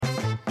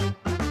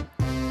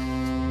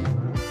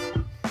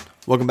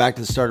Welcome back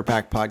to the Starter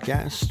Pack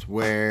Podcast,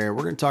 where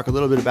we're going to talk a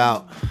little bit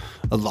about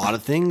a lot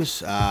of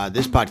things.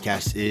 This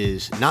podcast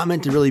is not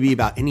meant to really be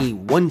about any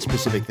one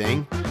specific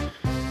thing.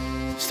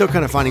 Still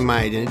kind of finding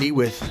my identity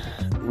with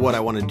what I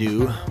want to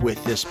do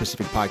with this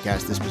specific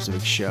podcast, this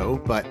specific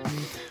show. But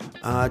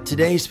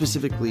today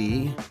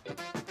specifically,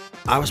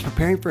 I was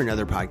preparing for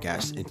another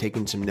podcast and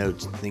taking some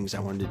notes and things I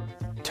wanted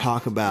to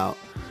talk about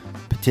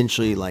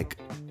potentially like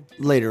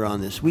later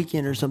on this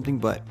weekend or something.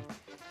 But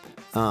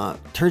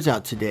turns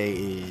out today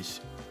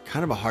is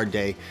kind of a hard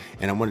day,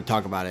 and I want to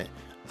talk about it.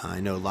 I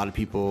know a lot of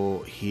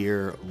people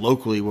here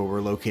locally where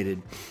we're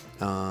located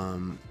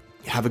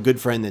have a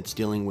good friend that's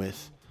dealing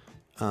with,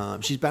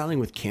 she's battling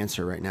with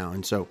cancer right now.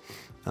 And so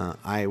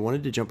I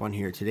wanted to jump on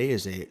here. Today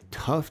is a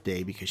tough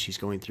day because she's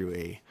going through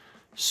a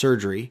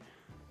surgery,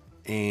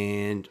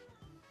 and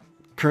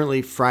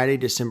currently Friday,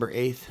 December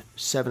 8th,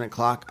 7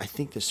 o'clock. I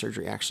think the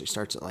surgery actually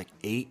starts at like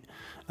 8.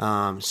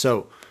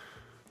 So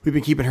we've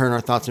been keeping her in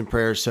our thoughts and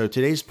prayers. So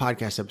today's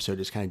podcast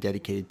episode is kind of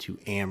dedicated to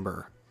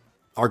Amber,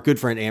 our good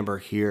friend Amber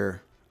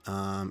here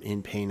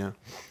in Pana.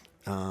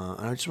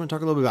 And I just want to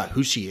talk a little bit about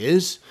who she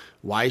is,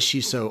 why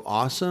she's so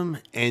awesome.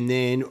 And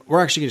then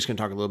we're actually just going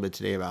to talk a little bit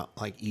today about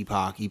like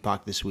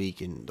Epoch this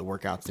week and the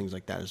workouts, things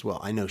like that as well.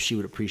 I know she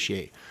would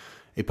appreciate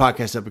a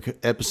podcast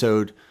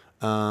episode,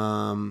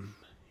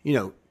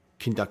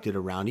 conducted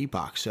around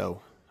Epoch.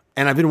 So,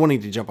 and I've been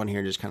wanting to jump on here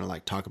and just kind of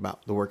like talk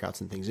about the workouts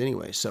and things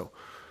anyway. So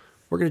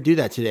we're going to do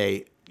that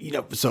today.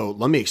 So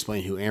let me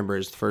explain who Amber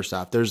is first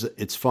off.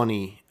 It's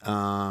funny.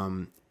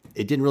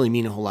 It didn't really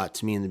mean a whole lot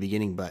to me in the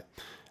beginning, but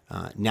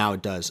now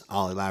it does.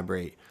 I'll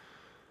elaborate.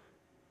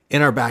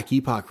 In our back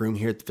Epoch room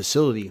here at the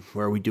facility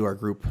where we do our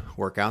group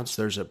workouts,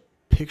 there's a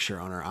picture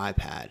on our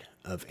iPad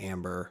of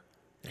Amber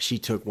that she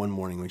took one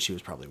morning when she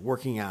was probably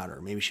working out,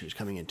 or maybe she was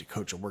coming in to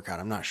coach a workout.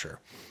 I'm not sure.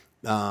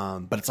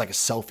 But it's like a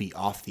selfie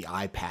off the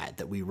iPad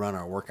that we run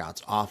our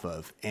workouts off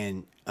of.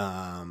 And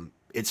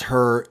it's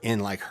her in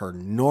like her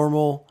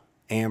normal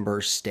Amber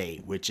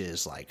state, which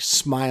is like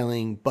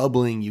smiling,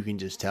 bubbling. You can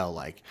just tell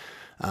like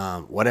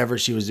whatever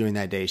she was doing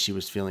that day, she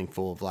was feeling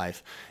full of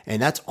life.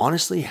 And that's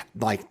honestly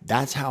like,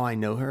 that's how I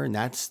know her. And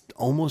that's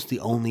almost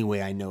the only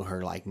way I know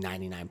her, like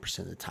 99%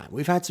 of the time.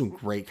 We've had some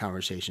great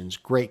conversations,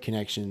 great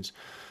connections,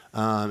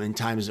 in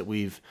times that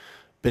we've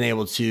been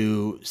able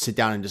to sit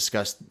down and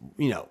discuss,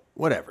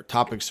 whatever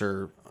topics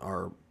are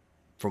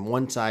from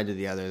one side to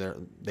the other.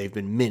 They've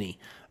been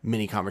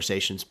many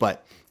conversations,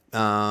 but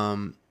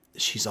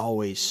she's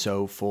always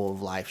so full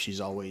of life.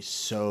 She's always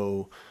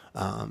so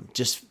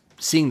just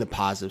seeing the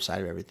positive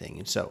side of everything.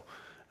 And so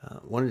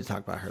wanted to talk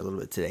about her a little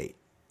bit today.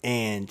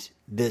 And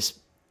this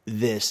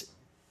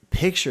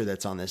picture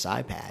that's on this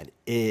iPad,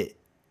 it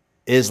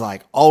is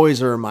like always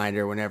a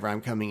reminder whenever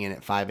I'm coming in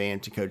at 5 a.m.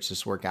 to coach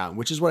this workout,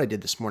 which is what I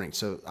did this morning.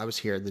 So I was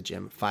here at the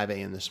gym at 5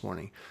 a.m. this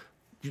morning,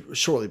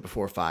 shortly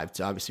before 5,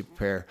 to obviously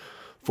prepare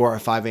for our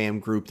 5 a.m.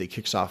 group that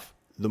kicks off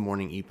the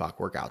morning Epoch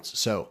workouts.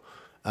 So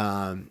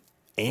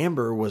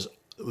Amber was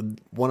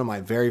one of my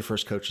very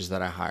first coaches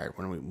that I hired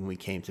when we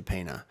came to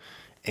Pana.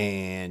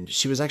 And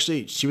she was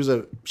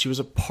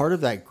a part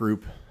of that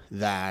group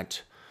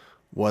that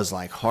was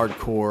like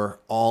hardcore,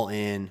 all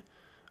in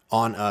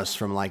on us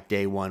from like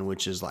day one,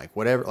 which is like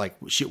whatever, like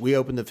we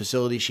opened the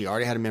facility. She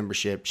already had a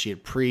membership. She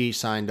had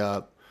pre-signed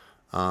up.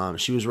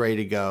 She was ready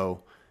to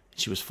go.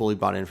 She was fully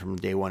bought in from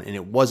day one. And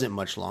it wasn't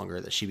much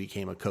longer that she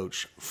became a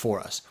coach for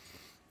us.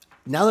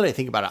 Now that I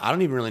think about it, I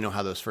don't even really know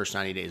how those first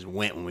 90 days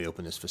went when we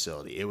opened this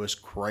facility. It was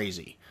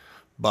crazy.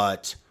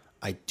 But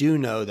I do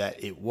know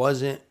that it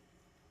wasn't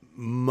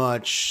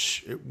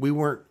much. We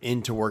weren't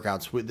into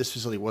workouts. This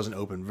facility wasn't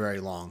open very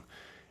long.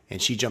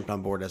 And she jumped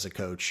on board as a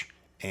coach.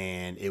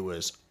 And it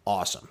was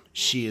awesome.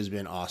 She has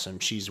been awesome.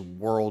 She's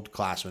world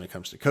class when it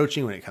comes to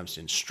coaching, when it comes to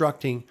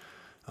instructing,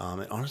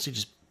 and honestly,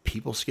 just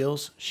people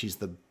skills. She's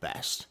the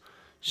best.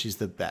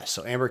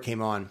 So Amber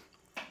came on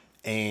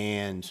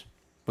and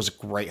was a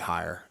great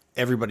hire.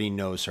 Everybody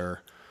knows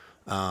her.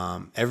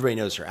 Everybody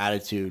knows her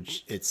attitude.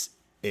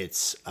 It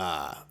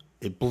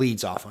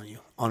bleeds off on you.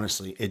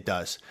 Honestly, it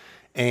does.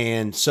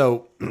 And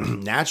so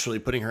naturally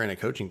putting her in a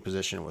coaching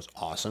position was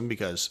awesome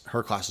because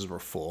her classes were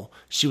full.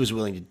 She was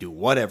willing to do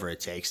whatever it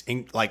takes.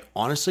 And like,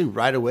 honestly,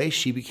 right away,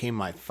 she became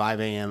my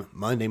 5 a.m.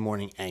 Monday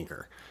morning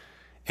anchor.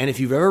 And if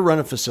you've ever run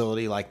a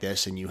facility like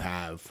this and you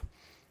have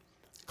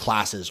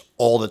classes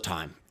all the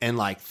time, and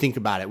like, think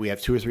about it, we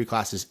have 2 or 3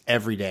 classes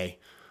every day,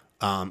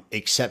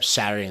 except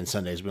Saturday and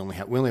Sundays. We only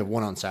have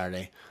one on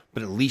Saturday,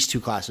 but at least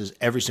 2 classes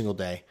every single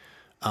day.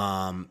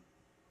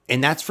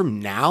 And that's from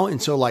now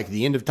until like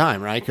the end of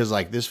time, right? Because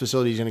like this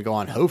facility is going to go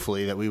on,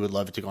 hopefully, that we would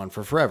love it to go on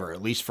for forever,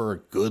 at least for a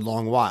good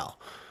long while.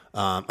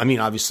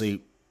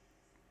 Obviously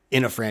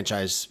in a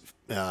franchise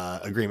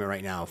agreement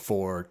right now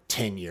for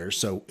 10 years.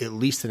 So at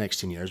least the next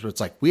 10 years, but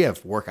it's like we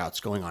have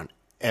workouts going on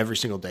every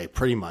single day,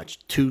 pretty much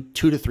 2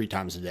 to 3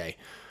 times a day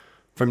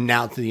from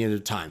now to the end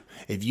of time.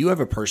 If you have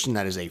a person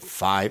that is a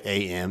 5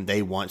 a.m.,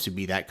 they want to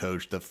be that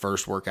coach, the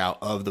first workout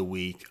of the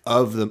week,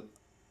 of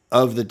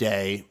the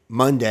day,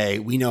 Monday.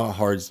 We know how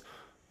hard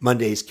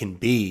Mondays can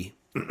be.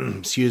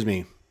 Excuse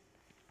me.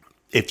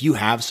 if you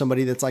have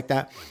somebody that's like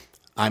that,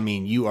 I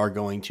mean, you are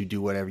going to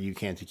do whatever you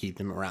can to keep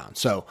them around.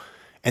 So,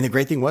 and the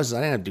great thing was, is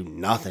I didn't have to do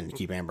nothing to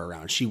keep Amber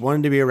around. She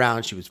wanted to be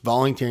around. She was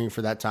volunteering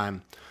for that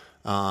time.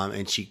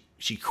 And she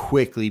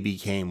quickly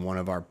became one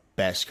of our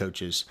best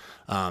coaches,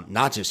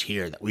 not just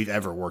here that we've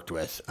ever worked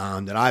with,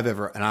 and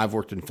I've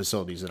worked in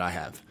facilities that I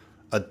have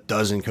a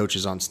dozen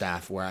coaches on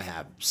staff where I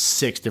have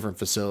 6 different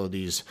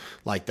facilities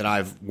like that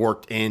I've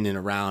worked in and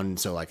around. And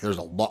so like, there's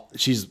a lot,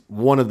 she's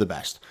one of the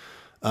best.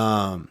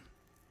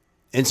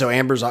 And so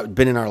Amber's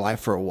been in our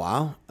life for a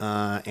while.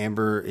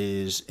 Amber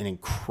is an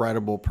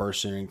incredible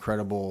person,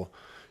 incredible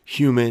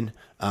human.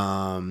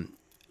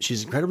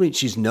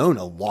 She's known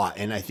a lot.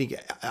 And I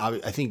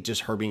think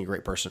just her being a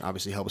great person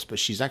obviously helps, but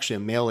she's actually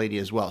a mail lady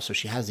as well. So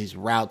she has these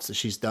routes that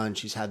she's done.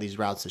 She's had these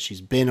routes that she's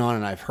been on.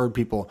 And I've heard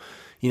people,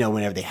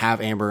 whenever they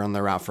have Amber on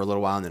their route for a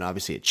little while, and then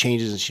obviously it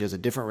changes and she does a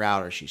different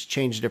route or she's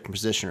changed a different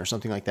position or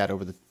something like that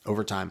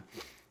over time.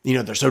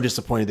 They're so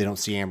disappointed they don't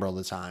see Amber all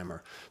the time,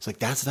 or it's like,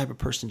 that's the type of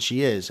person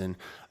she is. And,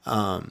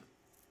 I'm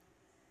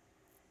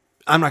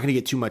not going to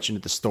get too much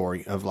into the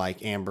story of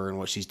like Amber and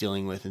what she's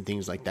dealing with and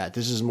things like that.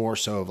 This is more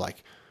so of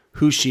like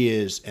who she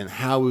is and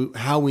how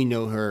we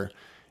know her.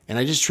 And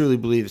I just truly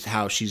believe it's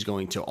how she's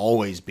going to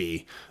always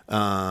be,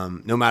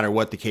 no matter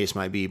what the case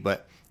might be.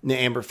 But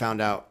Amber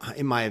found out,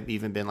 it might have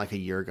even been like a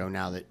year ago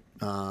now that,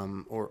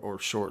 or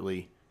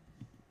shortly,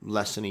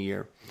 less than a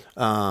year,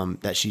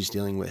 that she's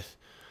dealing with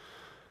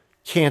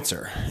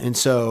cancer. And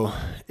so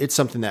it's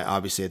something that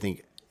obviously I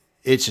think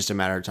it's just a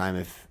matter of time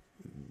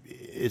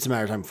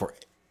before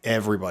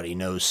everybody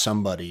knows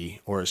somebody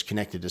or is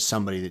connected to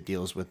somebody that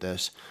deals with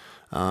this.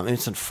 And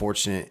it's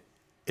unfortunate.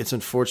 It's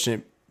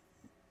unfortunate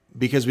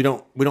because we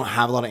don't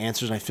have a lot of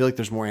answers. And I feel like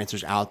there's more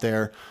answers out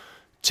there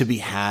to be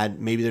had.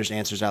 Maybe there's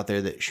answers out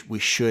there that we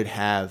should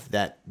have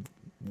that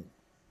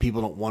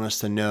people don't want us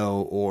to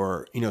know,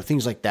 or,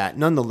 things like that.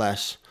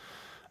 Nonetheless,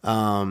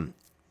 our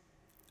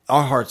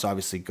hearts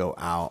obviously go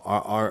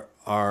out.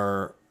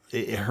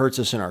 It hurts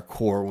us in our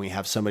core when we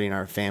have somebody in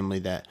our family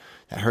that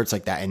hurts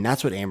like that. And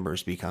that's what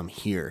Amber's become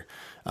here,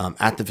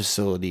 at the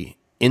facility,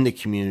 in the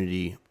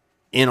community,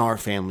 in our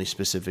family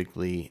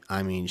specifically.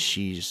 I mean,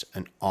 she's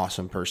an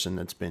awesome person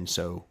that's been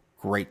so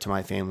great to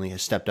my family,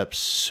 has stepped up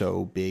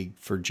so big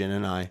for Jen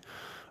and I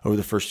over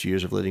the first few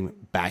years of living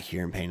back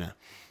here in Pana.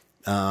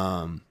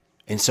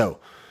 And so,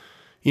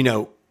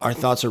 our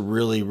thoughts are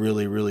really,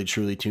 really, really,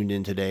 truly tuned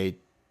in today,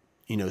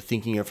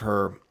 thinking of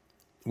her,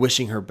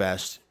 wishing her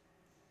best,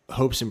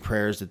 hopes and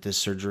prayers that this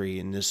surgery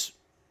and this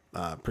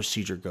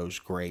procedure goes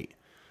great.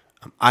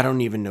 I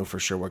don't even know for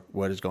sure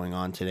what is going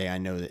on today. I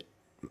know that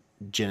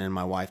Jenna and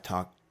my wife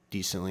talk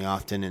decently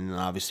often, and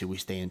obviously we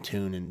stay in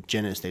tune, and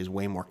Jenna stays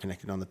way more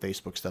connected on the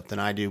Facebook stuff than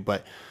I do,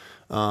 but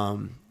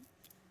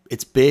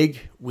it's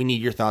big. We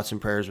need your thoughts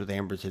and prayers with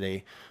Amber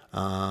today.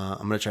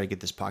 I'm going to try to get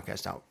this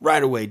podcast out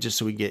right away just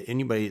so we get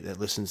anybody that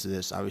listens to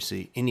this.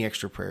 Obviously, any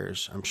extra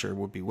prayers I'm sure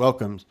would be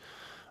welcomed.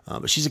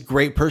 But she's a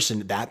great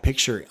person. That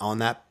picture on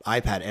that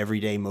iPad every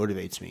day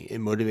motivates me. It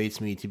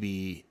motivates me to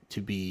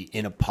be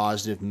in a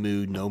positive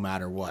mood no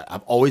matter what.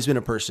 I've always been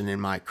a person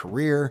in my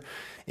career,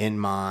 in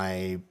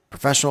my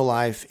professional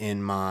life, I've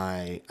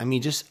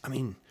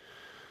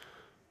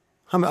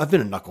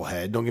been a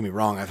knucklehead. Don't get me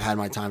wrong. I've had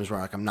my times where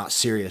like I'm not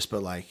serious,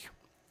 but like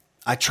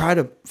I try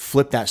to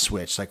flip that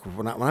switch. Like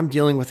when I'm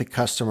dealing with a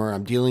customer,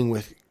 I'm dealing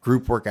with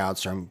group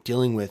workouts, or I'm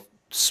dealing with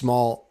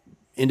small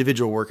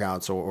individual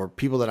workouts or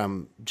people that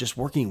I'm just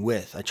working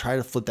with, I try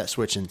to flip that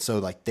switch. And so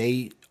like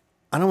I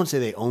don't want to say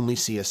they only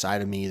see a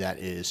side of me that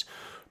is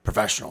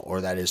professional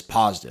or that is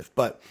positive,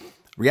 but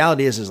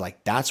reality is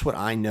like, that's what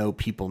I know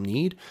people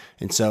need.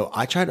 And so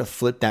I try to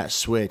flip that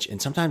switch,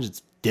 and sometimes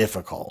it's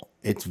difficult.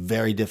 It's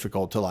very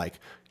difficult to like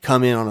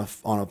come in on a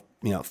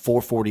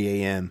 4:40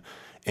 a.m.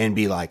 and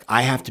be like,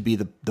 I have to be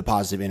the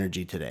positive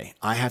energy today.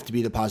 I have to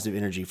be the positive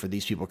energy for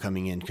these people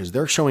coming in because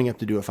they're showing up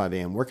to do a 5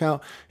 a.m.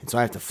 workout. And so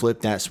I have to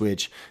flip that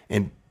switch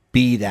and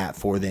be that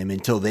for them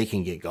until they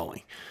can get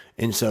going.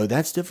 And so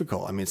that's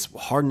difficult. I mean, it's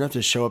hard enough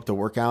to show up to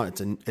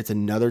workout. It's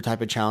another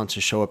type of challenge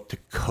to show up to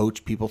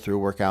coach people through a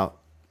workout.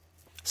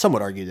 Some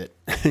would argue that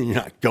you're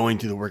not going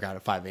to the workout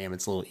at 5 a.m.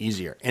 It's a little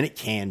easier, and it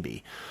can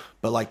be.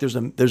 But like there's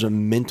a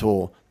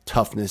mental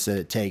toughness that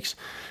it takes.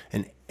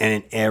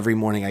 And every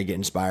morning I get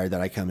inspired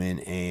that I come in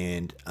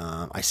and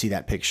I see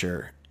that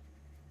picture,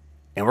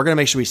 and we're going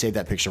to make sure we save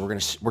that picture. We're going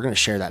to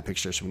share that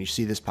picture. So when you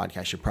see this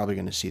podcast, you're probably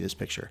going to see this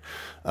picture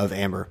of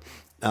Amber.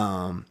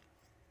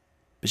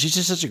 But she's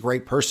just such a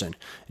great person,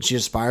 and she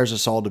inspires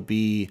us all to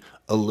be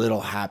a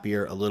little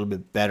happier, a little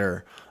bit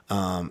better,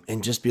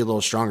 and just be a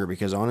little stronger,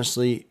 because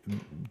honestly,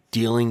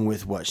 dealing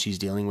with what she's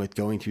dealing with,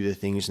 going through the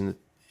things and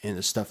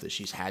the stuff that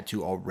she's had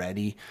to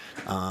already,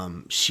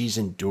 she's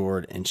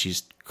endured, and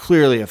she's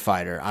clearly a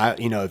fighter.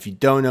 If you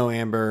don't know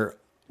Amber,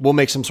 we'll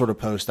make some sort of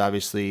post,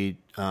 obviously,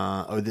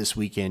 this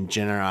weekend,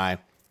 Jen and I,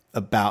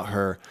 about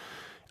her.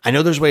 I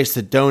know there's ways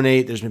to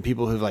donate. There's been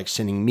people who've like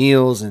sending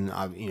meals, and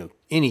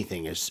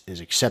anything is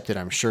accepted,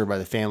 I'm sure, by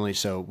the family.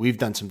 So we've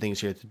done some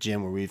things here at the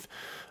gym where we've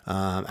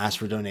asked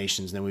for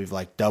donations, and then we've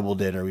like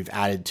doubled it or we've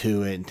added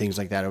to it and things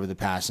like that over the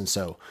past. And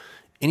so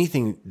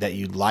anything that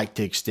you'd like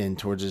to extend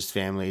towards this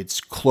family,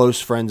 it's close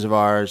friends of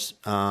ours.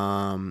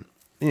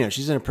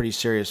 She's in a pretty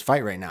serious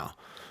fight right now.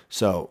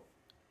 So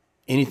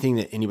anything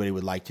that anybody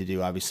would like to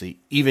do, obviously,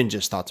 even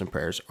just thoughts and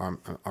prayers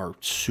are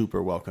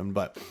super welcome.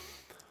 But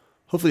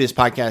hopefully this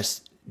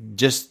podcast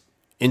just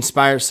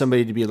inspires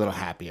somebody to be a little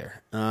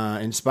happier,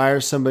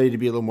 inspires somebody to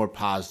be a little more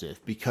positive,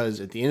 because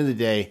at the end of the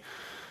day,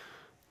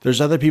 there's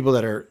other people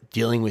that are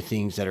dealing with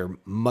things that are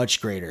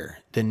much greater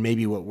than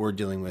maybe what we're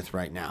dealing with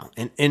right now.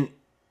 And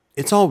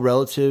it's all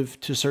relative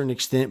to a certain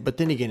extent, but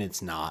then again,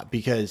 it's not,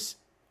 because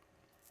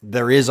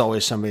there is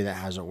always somebody that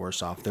has it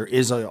worse off. There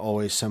is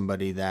always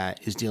somebody that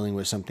is dealing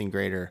with something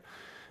greater.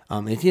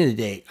 At the end of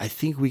the day, I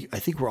think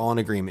we're all in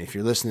agreement. If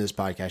you're listening to this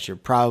podcast, you're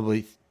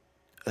probably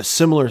a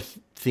similar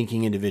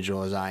thinking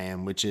individual as I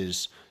am, which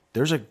is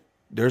there's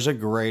a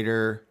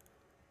greater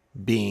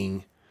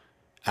being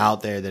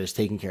out there that is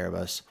taking care of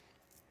us.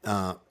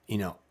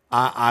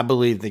 I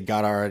believe that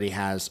God already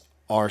has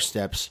our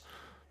steps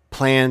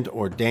planned,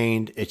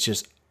 ordained.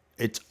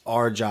 It's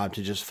our job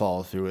to just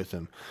follow through with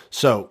them.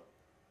 So,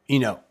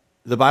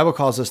 the Bible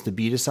calls us to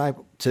be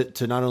disciple,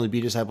 to not only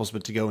be disciples,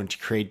 but to go and to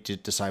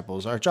create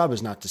disciples. Our job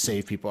is not to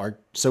save people.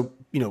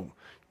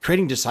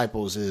 Creating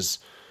disciples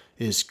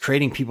is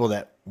creating people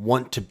that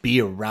want to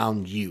be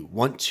around you,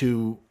 want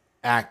to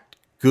act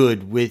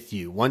good with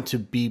you, want to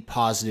be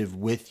positive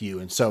with you.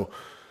 And so,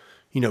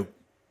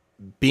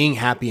 being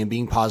happy and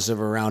being positive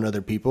around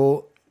other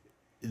people,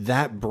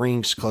 that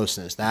brings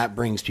closeness. That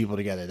brings people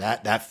together.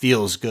 That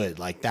feels good.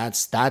 Like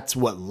that's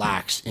what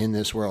lacks in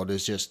this world,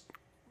 is just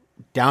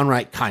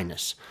downright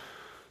kindness.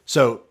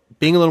 So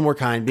being a little more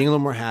kind, being a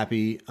little more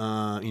happy,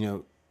 I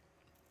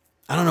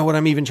don't know what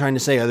I'm even trying to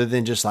say other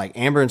than just like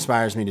Amber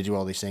inspires me to do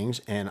all these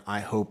things. And I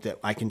hope that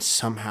I can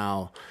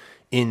somehow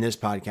in this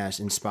podcast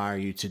inspire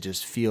you to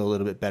just feel a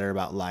little bit better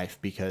about life,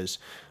 because,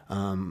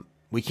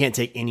 we can't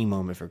take any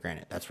moment for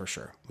granted. That's for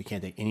sure. We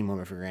can't take any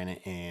moment for granted.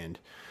 And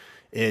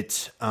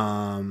it's,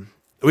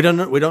 we don't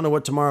know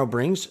what tomorrow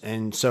brings.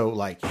 And so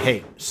like,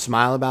 hey,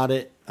 smile about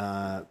it,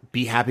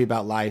 be happy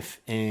about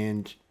life.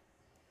 And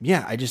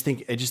yeah, I just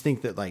think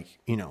that like,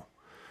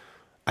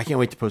 I can't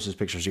wait to post those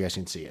pictures so you guys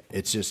can see it.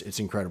 It's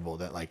incredible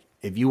that like,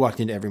 if you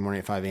walked into every morning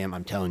at 5 a.m.,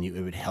 I'm telling you,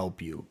 it would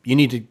help you. You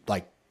need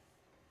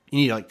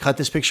to cut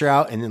this picture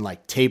out and then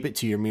like tape it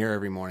to your mirror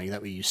every morning.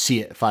 That way you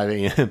see it at 5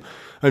 a.m.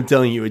 I'm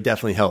telling you, it would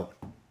definitely help.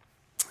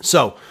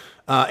 So,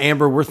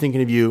 Amber, we're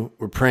thinking of you.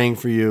 We're praying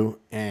for you.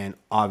 And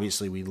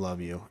obviously we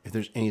love you. If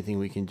there's anything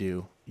we can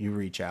do, you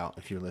reach out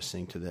if you're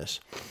listening to this.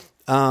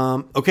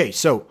 Okay.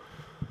 So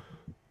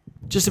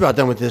just about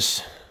done with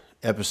this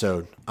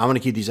episode. I'm going to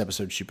keep these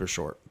episodes super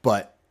short,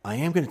 but I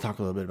am going to talk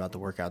a little bit about the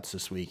workouts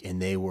this week,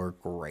 and they were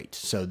great.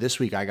 So this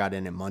week I got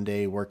in a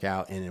Monday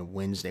workout and a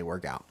Wednesday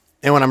workout.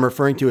 And what I'm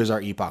referring to is our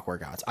Ep.009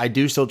 workouts. I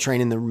do still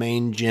train in the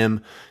main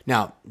gym.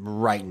 Now,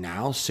 right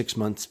now, 6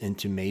 months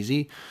into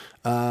Maisie,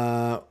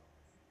 my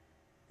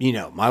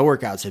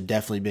workouts have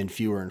definitely been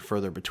fewer and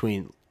further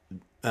between,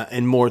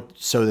 and more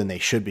so than they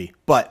should be.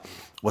 But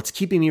what's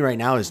keeping me right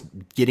now is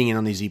getting in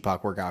on these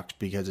Ep.009 workouts,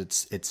 because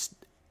it's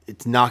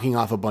knocking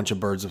off a bunch of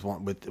birds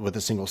with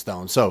a single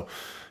stone. So,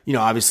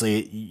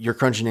 obviously you're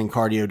crunching in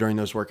cardio during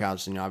those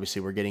workouts, and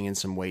obviously we're getting in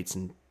some weights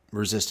and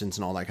resistance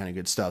and all that kind of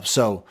good stuff.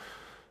 So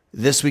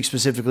this week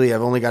specifically,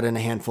 I've only got in a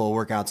handful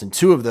of workouts, and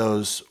two of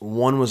those,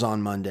 one was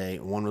on Monday,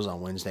 one was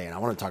on Wednesday. And I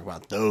want to talk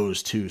about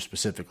those two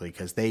specifically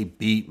because they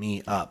beat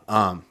me up.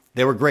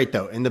 They were great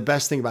though. And the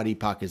best thing about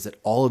Ep.009 is that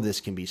all of this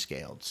can be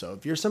scaled. So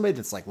if you're somebody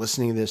that's like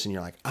listening to this and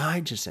you're like,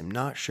 I just am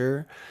not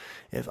sure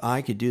if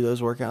I could do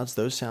those workouts,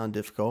 those sound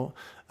difficult.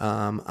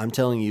 I'm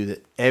telling you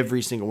that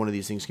every single one of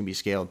these things can be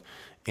scaled.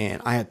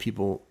 And I have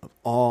people of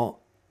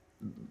all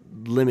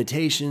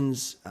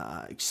limitations,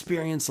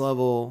 experience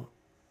level,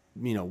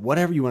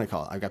 whatever you want to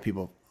call it. I've got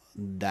people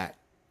that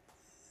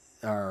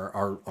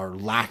are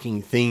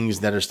lacking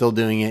things that are still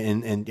doing it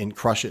and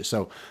crush it.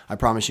 So I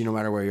promise you, no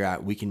matter where you're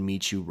at, we can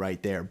meet you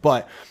right there.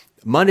 But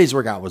Monday's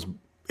workout was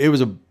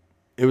a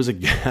I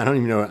don't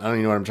even know what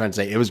I'm trying to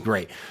say. It was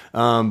great.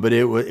 But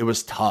it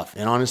was tough.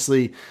 And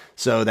honestly,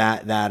 so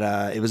that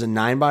it was a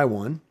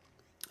 9x1,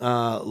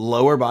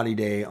 lower body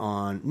day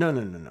on, no.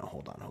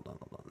 Hold on.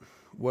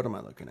 What am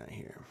I looking at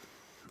here?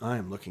 I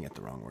am looking at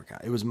the wrong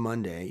workout. It was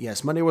Monday.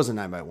 Yes, Monday was a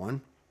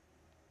 9x1.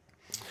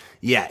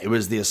 Yeah, it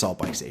was the assault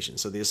bike station.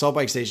 So the assault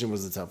bike station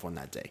was the tough one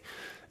that day.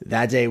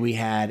 That day we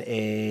had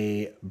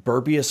a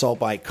burpee assault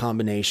bike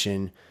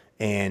combination,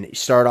 and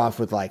start off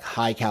with like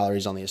high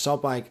calories on the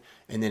assault bike.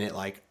 And then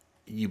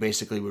you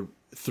basically would,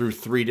 through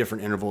 3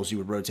 different intervals, you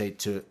would rotate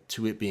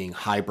to it being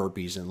high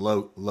burpees and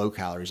low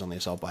calories on the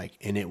assault bike.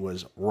 And it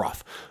was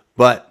rough,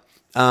 but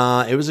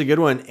it was a good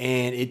one.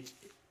 And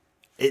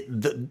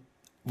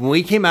when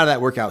we came out of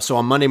that workout, so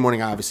on Monday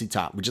morning, I obviously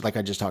taught, which like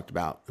I just talked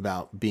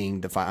about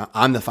being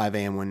I'm the 5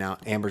 a.m. one now.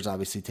 Amber's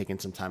obviously taking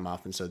some time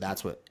off. And so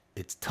that's what,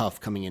 it's tough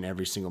coming in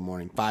every single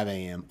morning, 5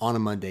 a.m. on a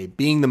Monday,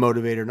 being the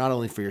motivator, not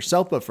only for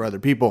yourself, but for other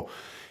people.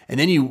 And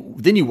then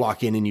you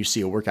walk in and you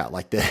see a workout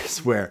like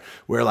this where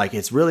like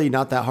it's really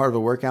not that hard of a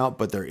workout,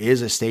 but there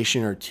is a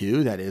station or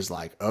two that is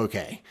like,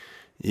 okay,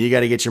 you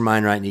got to get your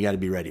mind right and you got to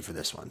be ready for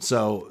this one.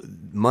 So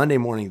Monday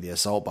morning, the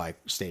assault bike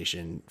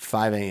station,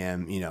 5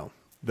 a.m.,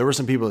 there were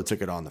some people that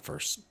took it on the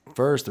first.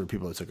 There were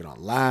people that took it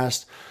on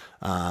last.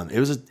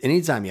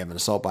 Anytime you have an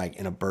assault bike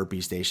and a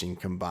burpee station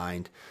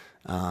combined,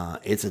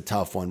 it's a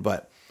tough one.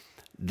 But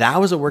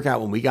that was a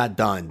workout when we got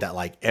done that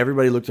like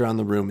everybody looked around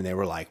the room and they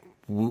were like,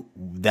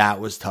 that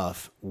was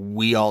tough.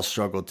 We all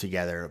struggled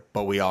together,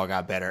 but we all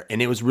got better.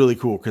 And it was really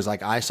cool because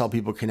like I saw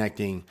people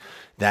connecting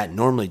that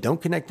normally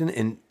don't connect.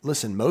 And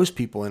listen, most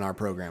people in our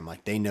program,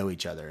 like they know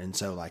each other. And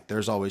so like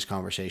there's always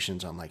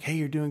conversations on like, hey,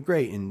 you're doing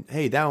great. And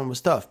hey, that one was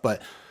tough.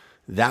 But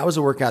that was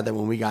a workout that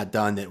when we got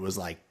done, that was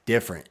like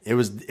different. It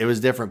was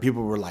different.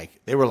 People were like,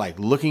 they were like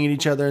looking at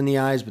each other in the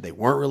eyes, but they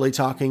weren't really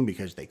talking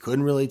because they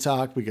couldn't really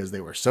talk because they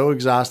were so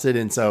exhausted.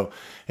 And so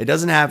it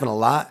doesn't happen a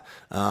lot.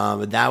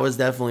 But that was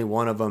definitely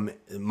one of them.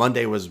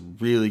 Monday was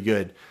really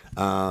good.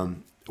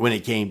 When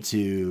it came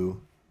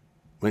to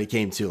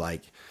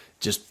like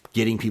just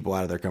getting people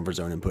out of their comfort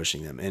zone and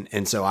pushing them.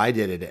 And so I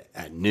did it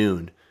at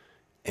noon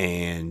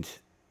and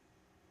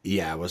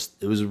yeah, it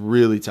was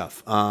really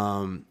tough.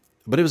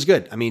 But it was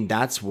good. I mean,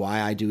 that's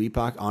why I do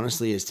Epoch,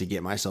 honestly, is to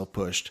get myself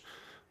pushed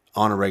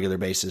on a regular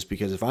basis.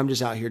 Because if I'm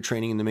just out here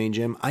training in the main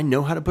gym, I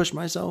know how to push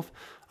myself.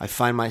 I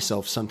find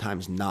myself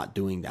sometimes not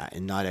doing that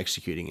and not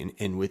executing.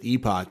 And with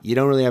Epoch, you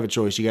don't really have a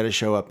choice. You got to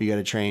show up, you got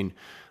to train,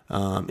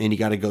 and you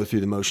got to go through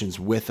the motions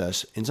with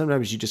us. And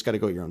sometimes you just got to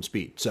go at your own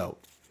speed. So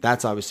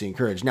that's obviously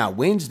encouraged. Now,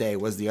 Wednesday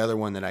was the other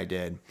one that I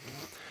did.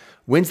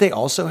 Wednesday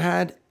also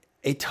had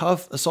a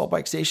tough assault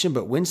bike station,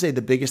 but Wednesday,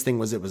 the biggest thing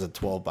was it was a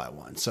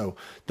 12x1. So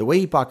the way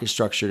Epoch is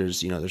structured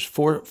is, there's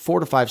four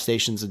to five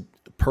stations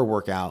per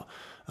workout.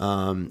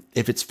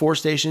 If it's 4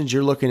 stations,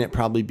 you're looking at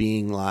probably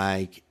being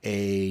like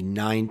a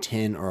 9,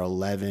 10, or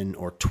 11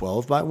 or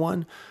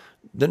 12x1.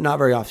 Not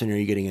very often are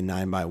you getting a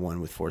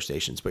 9x1 with 4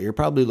 stations, but you're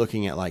probably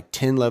looking at like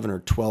 10, 11, or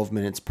 12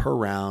 minutes per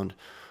round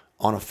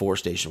on a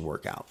 4-station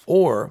workout.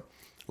 Or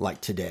like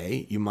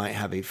today, you might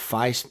have a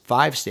 5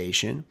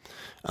 station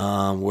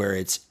where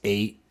it's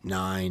 8,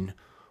 9,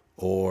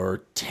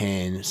 or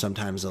 10,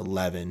 sometimes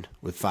 11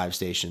 with 5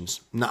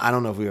 stations. No, I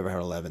don't know if we ever had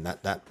 11.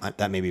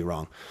 That may be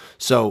wrong.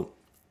 So,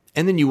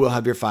 and then you will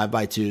have your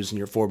 5x2s and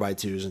your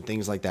 4x2s and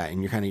things like that,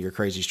 and your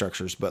crazy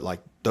structures. But like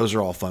those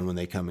are all fun when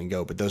they come and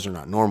go, but those are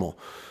not normal.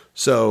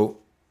 So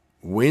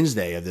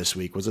Wednesday of this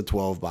week was a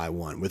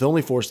 12x1 with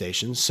only 4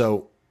 stations.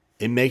 So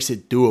it makes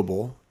it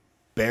doable,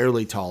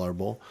 barely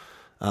tolerable.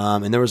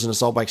 And there was an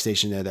assault bike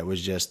station there that was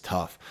just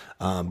tough.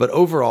 But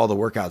overall, the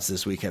workouts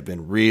this week have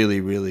been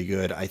really, really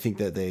good. I think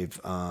that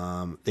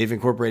they've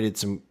incorporated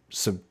some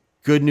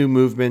good new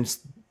movements,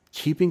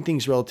 keeping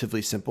things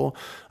relatively simple.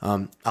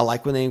 I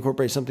like when they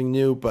incorporate something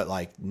new, but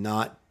like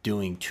not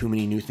doing too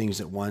many new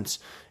things at once.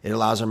 It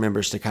allows our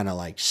members to kind of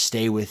like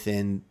stay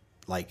within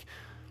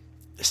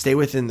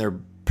their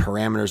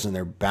parameters and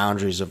their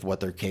boundaries of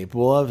what they're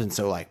capable of. And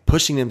so like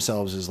pushing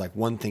themselves is like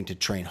one thing to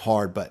train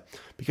hard, but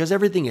because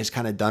everything is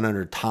kind of done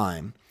under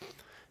time,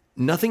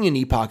 nothing in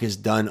Epoch is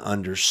done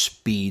under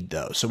speed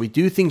though. So we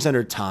do things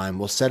under time.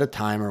 We'll set a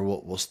timer.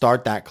 We'll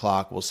start that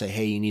clock. We'll say,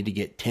 hey, you need to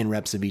get 10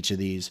 reps of each of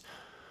these,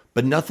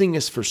 but nothing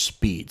is for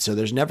speed. So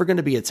there's never going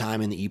to be a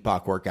time in the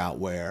Epoch workout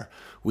where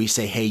we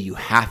say, hey, you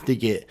have to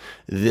get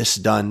this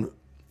done,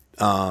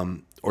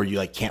 or you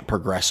like can't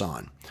progress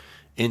on.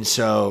 And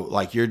so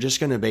like, you're just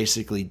going to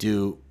basically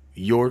do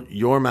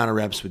your amount of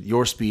reps with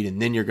your speed,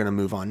 and then you're going to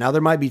move on. Now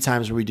there might be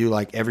times where we do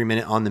like every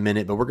minute on the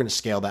minute, but we're going to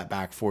scale that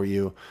back for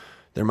you.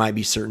 There might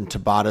be certain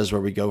Tabatas where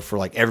we go for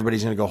like,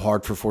 everybody's going to go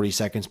hard for 40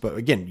 seconds. But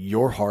again,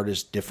 your hard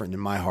is different than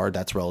my hard.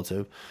 That's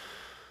relative.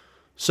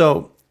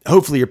 So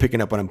hopefully you're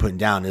picking up what I'm putting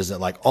down is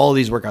that like all of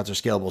these workouts are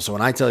scalable. So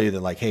when I tell you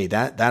that like, hey,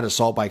 that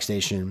assault bike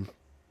station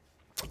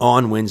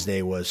on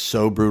Wednesday was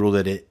so brutal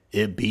that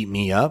it beat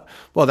me up.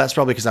 Well, that's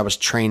probably because I was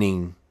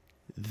training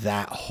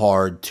that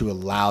hard to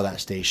allow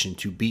that station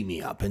to beat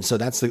me up. And so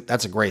that's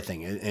a great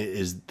thing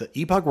is the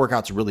Epoch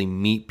workouts really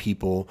meet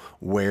people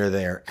where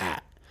they're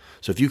at.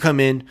 So if you come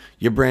in,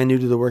 you're brand new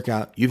to the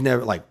workout, you've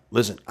never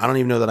listen, I don't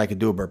even know that I could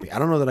do a burpee. I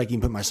don't know that I can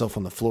put myself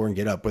on the floor and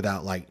get up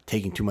without like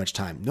taking too much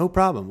time. No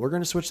problem. We're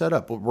going to switch that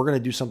up. We're going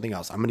to do something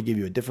else. I'm going to give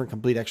you a different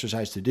complete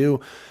exercise to do.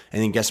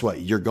 And then guess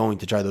what? You're going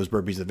to try those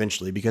burpees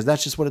eventually because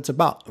that's just what it's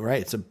about,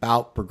 right? It's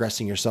about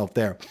progressing yourself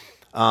there.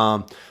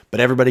 But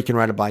everybody can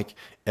ride a bike.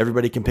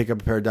 Everybody can pick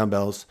up a pair of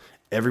dumbbells.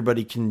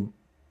 Everybody can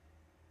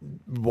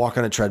walk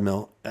on a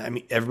treadmill. I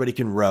mean, everybody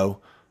can row.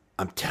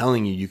 I'm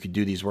telling you, you could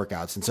do these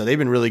workouts. And so they've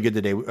been really good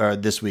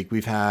this week.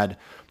 We've had,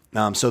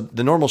 so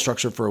the normal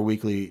structure for a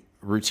weekly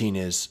routine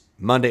is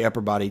Monday,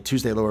 upper body,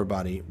 Tuesday, lower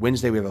body.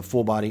 Wednesday, we have a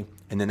full body.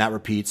 And then that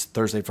repeats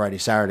Thursday, Friday,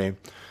 Saturday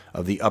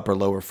of the upper,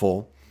 lower,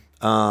 full.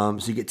 So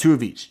you get 2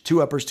 of each,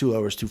 2 uppers, 2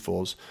 lowers, 2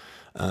 fulls.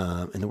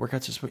 And the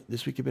workouts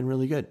this week have been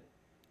really good.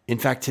 In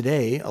fact,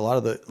 today, a lot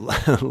of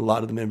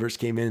the members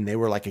came in and they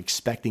were like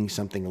expecting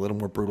something a little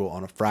more brutal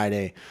on a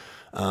Friday.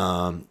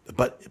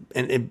 But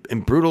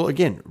brutal,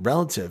 again,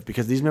 relative,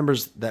 because these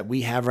members that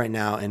we have right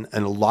now, and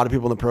a lot of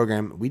people in the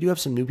program, we do have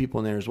some new people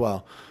in there as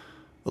well.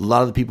 A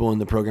lot of the people in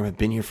the program have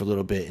been here for a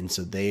little bit, and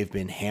so they've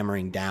been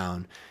hammering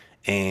down,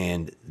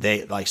 and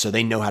so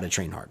they know how to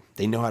train hard.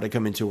 They know how to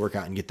come into a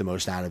workout and get the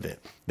most out of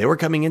it. They were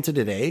coming into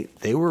today.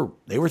 They were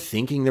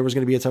thinking there was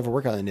going to be a tougher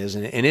workout than it is,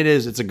 and it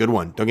is. It's a good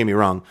one. Don't get me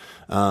wrong,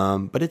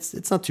 but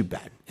it's not too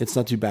bad. It's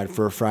not too bad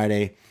for a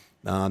Friday.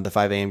 The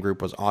 5 a.m. group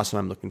was awesome.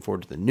 I'm looking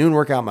forward to the noon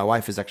workout. My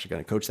wife is actually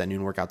going to coach that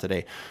noon workout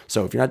today.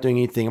 So if you're not doing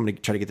anything, I'm going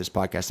to try to get this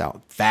podcast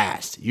out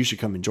fast. You should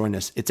come and join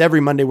us. It's every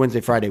Monday,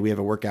 Wednesday, Friday. We have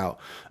a workout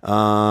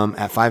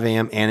at 5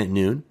 a.m. and at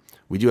noon.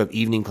 We do have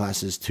evening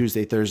classes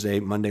Tuesday, Thursday,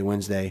 Monday,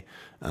 Wednesday,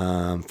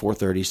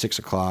 4:30, 6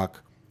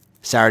 o'clock.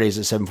 Saturdays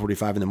at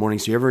 7:45 in the morning.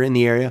 So if you're ever in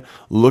the area,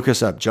 look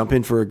us up. Jump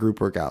in for a group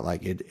workout.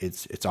 Like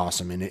it's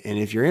awesome. And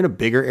if you're in a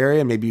bigger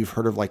area, maybe you've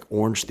heard of like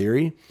Orange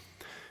Theory.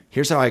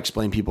 Here's how I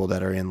explain people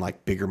that are in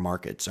like bigger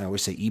markets. I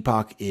always say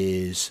Ep.009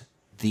 is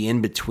the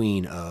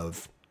in-between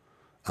of,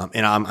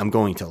 and I'm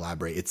going to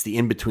elaborate. It's the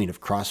in-between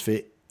of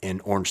CrossFit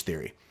and Orange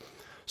Theory.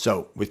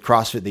 So with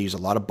CrossFit, they use a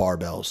lot of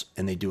barbells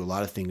and they do a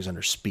lot of things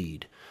under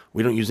speed.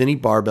 We don't use any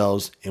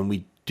barbells, and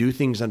we do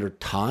things under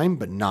time,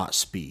 but not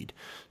speed.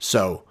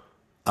 So,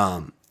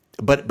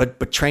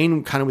 but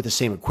train kind of with the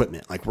same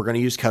equipment. Like we're going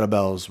to use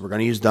kettlebells, we're going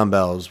to use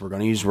dumbbells, we're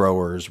going to use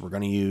rowers, we're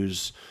going to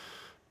use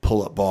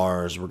pull-up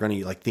bars, we're going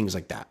to like things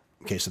like that.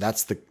 Okay, so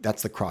that's the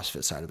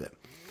CrossFit side of it.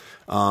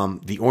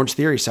 The Orange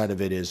Theory side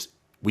of it is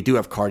we do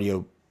have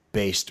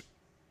cardio-based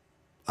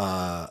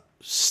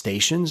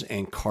stations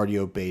and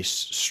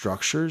cardio-based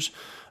structures,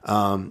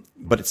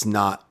 but it's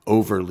not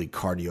overly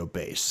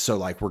cardio-based. So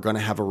like we're going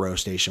to have a row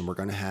station. We're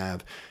going to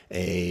have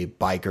a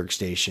bike erg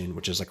station,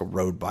 which is like a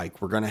road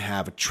bike. We're going to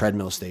have a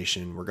treadmill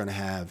station. We're going to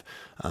have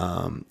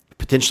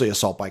potentially a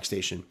salt bike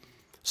station.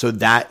 So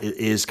that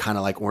is kind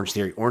of like Orange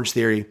Theory. Orange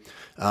Theory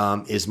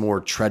is more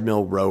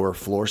treadmill, rower,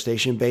 floor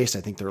station based.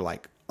 I think they're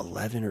like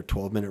 11 or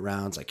 12-minute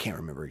rounds. I can't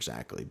remember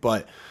exactly,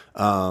 but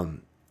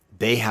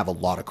they have a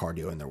lot of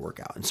cardio in their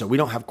workout. And so we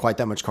don't have quite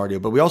that much cardio,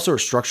 but we also are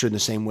structured in the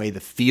same way. The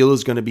feel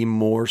is going to be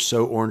more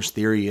so Orange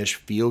Theory-ish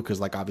feel,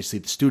 because like obviously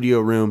the studio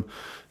room,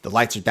 the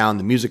lights are down,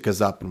 the music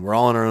is up, and we're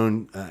all on our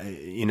own,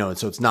 and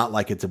so it's not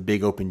like it's a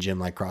big open gym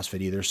like CrossFit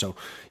either. So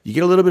you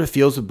get a little bit of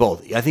feels with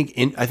both. I think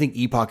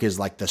Ep.009 is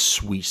like the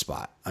sweet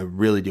spot. I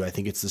really do. I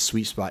think it's the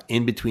sweet spot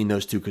in between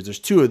those two, because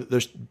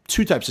there's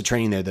two types of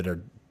training there that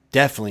are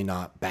definitely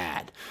not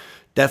bad.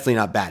 Definitely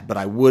not bad, but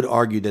I would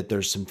argue that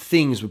there's some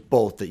things with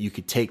both that you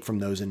could take from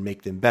those and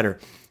make them better.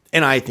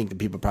 And I think that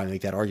people probably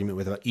make that argument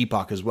with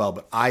Ep.009 as well,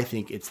 but I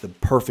think it's the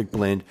perfect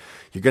blend.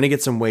 You're going to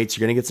get some weights,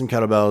 you're going to get some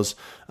kettlebells,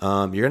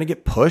 you're going to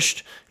get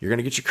pushed, you're going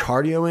to get your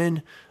cardio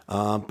in,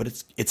 but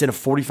it's in a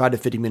 45 to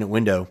 50 minute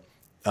window,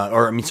 a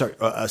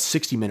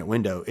 60-minute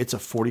window. It's a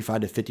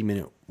 45 to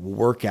 50-minute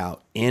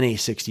workout in a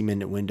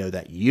 60-minute window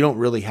that you don't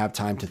really have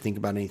time to think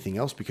about anything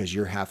else because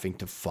you're having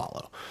to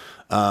follow.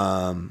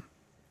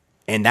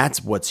 And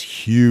that's what's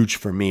huge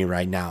for me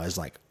right now is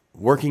like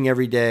working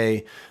every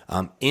day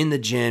in the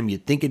gym.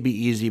 You'd think it'd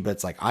be easy, but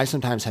it's like I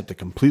sometimes have to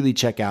completely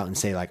check out and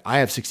say like I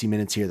have 60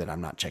 minutes here that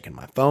I'm not checking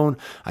my phone.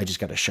 I just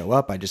got to show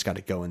up. I just got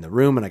to go in the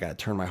room and I got to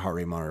turn my heart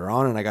rate monitor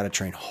on and I got to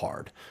train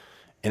hard.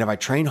 And if I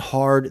train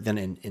hard, then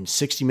in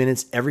 60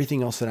 minutes,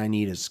 everything else that I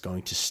need is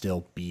going to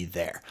still be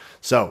there.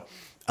 So,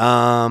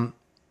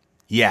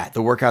 yeah,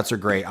 the workouts are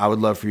great. I would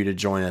love for you to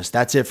join us.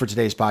 That's it for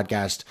today's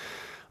podcast.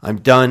 I'm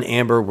done,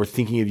 Amber. We're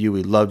thinking of you.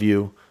 We love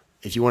you.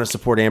 If you want to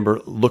support Amber,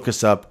 look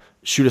us up,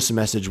 shoot us a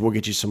message. We'll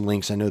get you some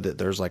links. I know that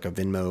there's like a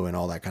Venmo and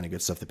all that kind of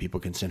good stuff that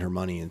people can send her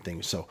money and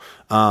things. So,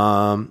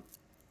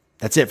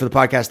 that's it for the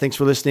podcast. Thanks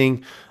for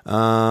listening. I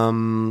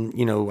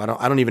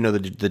don't even know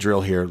the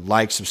drill here.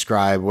 Like,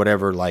 subscribe,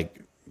 whatever,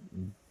 like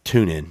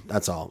tune in.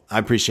 That's all. I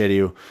appreciate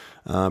you.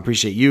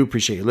 Appreciate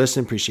your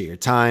listening. Appreciate your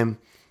time,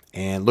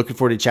 and looking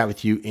forward to chat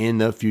with you in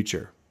the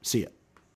future. See ya.